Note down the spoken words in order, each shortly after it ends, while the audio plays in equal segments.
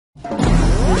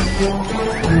Hey,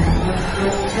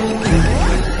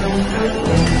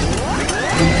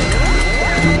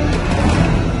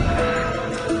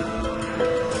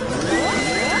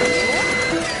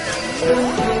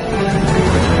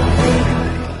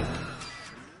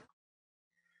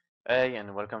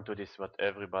 and welcome to this What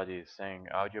Everybody is Saying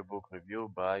audiobook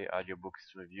review by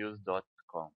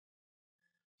audiobooksreviews.com.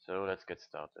 So let's get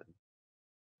started.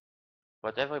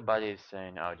 What Everybody is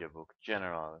Saying audiobook: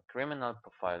 General, criminal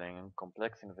profiling and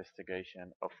complex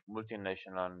investigation of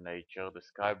multinational nature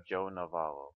described Joe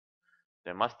Navarro,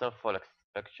 the masterful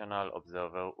exceptional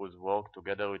observer whose work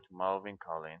together with Marvin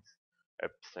Collins, a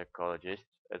psychologist,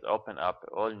 has opened up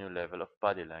a whole new level of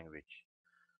body language.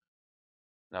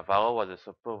 Navarro was a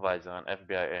supervisor and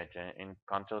FBI agent in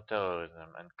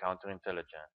counterterrorism and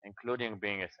counterintelligence, including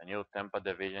being a senior Tampa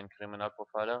Division criminal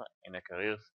profiler in a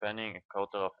career spanning a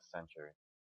quarter of a century.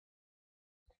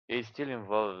 He is still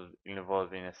involved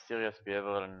in a serious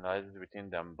behavioral analysis within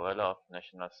the umbrella of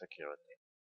national security.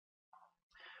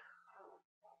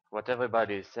 What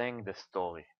everybody is saying: the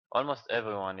story. Almost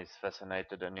everyone is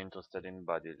fascinated and interested in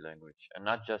body language, and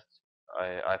not just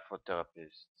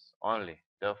hypnotherapists only.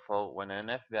 Therefore, when an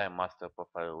FBI master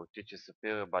profiler who teaches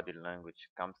superior body language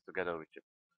comes together with a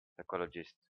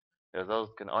psychologist, the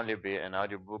result can only be an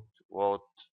audiobook worth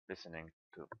listening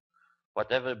to.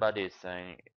 What everybody is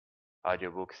saying: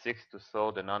 audiobook seeks to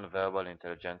soar the non-verbal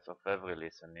intelligence of every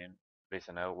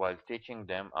listener while teaching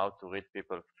them how to read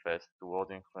people fast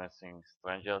toward influencing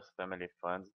strangers, family,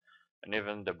 friends, and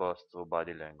even the boss through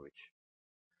body language.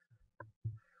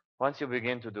 Once you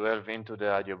begin to delve into the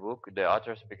audiobook, the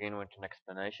authors begin with an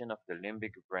explanation of the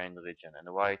limbic brain region and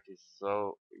why it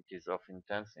is of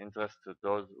intense interest to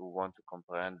those who want to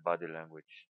comprehend body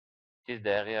language. It is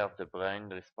the area of the brain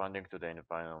responding to the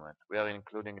environment. We are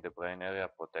including the brain area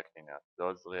protecting us.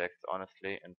 Those react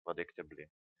honestly and predictably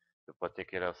to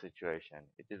particular situation.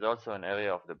 It is also an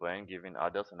area of the brain giving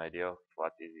others an idea of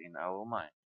what is in our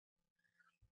mind.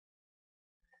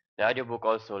 The audiobook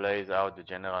also lays out the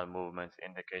general movements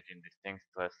indicating distinct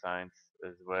stress signs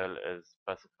as well as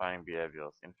specifying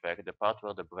behaviors. In fact, the part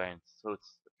where the brain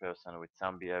suits the person with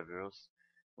some behaviors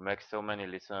makes so many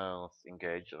listeners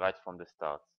engage right from the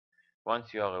start.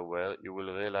 Once you are aware, you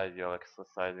will realize you are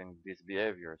exercising these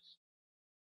behaviors.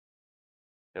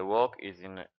 The work is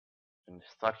in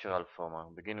structural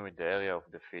form, beginning with the area of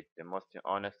the feet, the most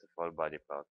honest of all body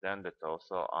parts, then the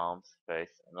torso, arms,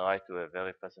 face, and right to a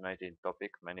very fascinating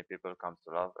topic many people come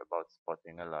to love about: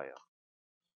 spotting a liar.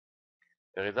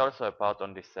 There is also a part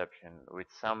on deception, with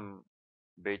some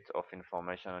bit of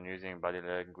information on using body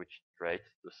language traits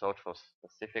to search for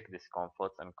specific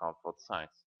discomforts and comfort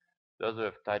signs. Those who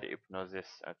have tried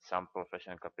hypnosis at some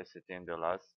professional capacity in their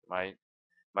lives might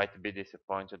be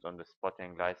disappointed on the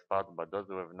spotting lies part, but those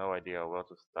who have no idea where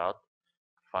to start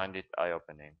find it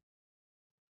eye-opening.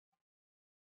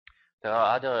 There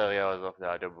are other areas of the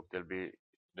audiobook that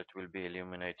will be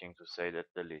illuminating, to say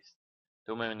that the least.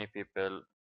 Too many people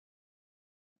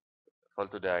fall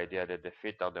to the idea that the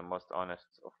feet are the most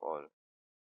honest of all.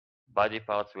 Body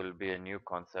parts will be a new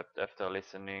concept. After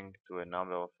listening to a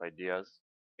number of ideas,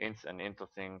 hints and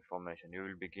interesting information, you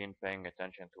will begin paying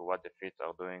attention to what the feet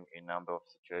are doing in a number of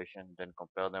situations, then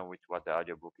compare them with what the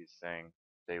audiobook is saying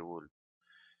they would.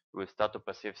 You will start to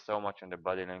perceive so much on the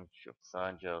body language of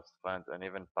strangers, friends, and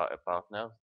even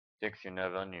partners, things you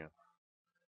never knew.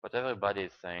 What everybody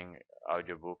is saying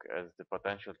audiobook has the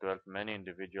potential to help many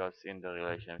individuals in their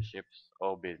relationships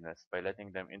or business by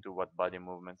letting them into what body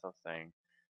movements are saying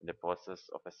in the process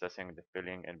of assessing the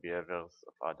feeling and behaviors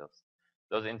of others.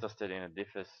 Those interested in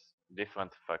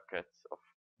different facets of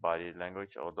body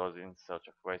language, or those in search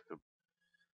of ways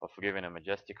of giving a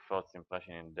majestic first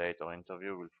impression in date or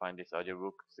interview, will find this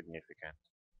audiobook significant.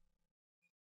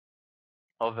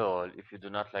 Overall, if you do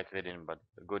not like reading but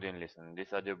are good in listening,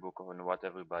 this audiobook on what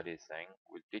everybody is saying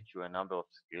will teach you a number of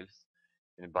skills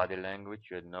in body language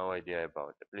you had no idea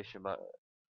about, applicable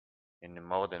in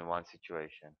more than one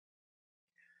situation.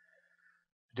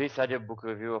 This audiobook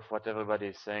review of what everybody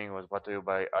is saying was brought to you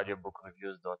by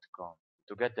audiobookreviews.com.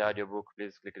 To get the audiobook,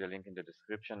 please click the link in the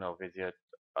description or visit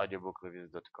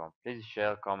audiobookreviews.com. Please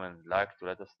share, comment, like to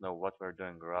let us know what we're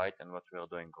doing right and what we're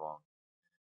doing wrong.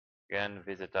 Again,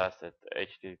 visit us at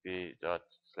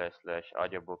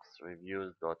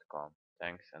http://audiobooksreviews.com.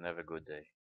 Thanks and have a good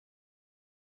day.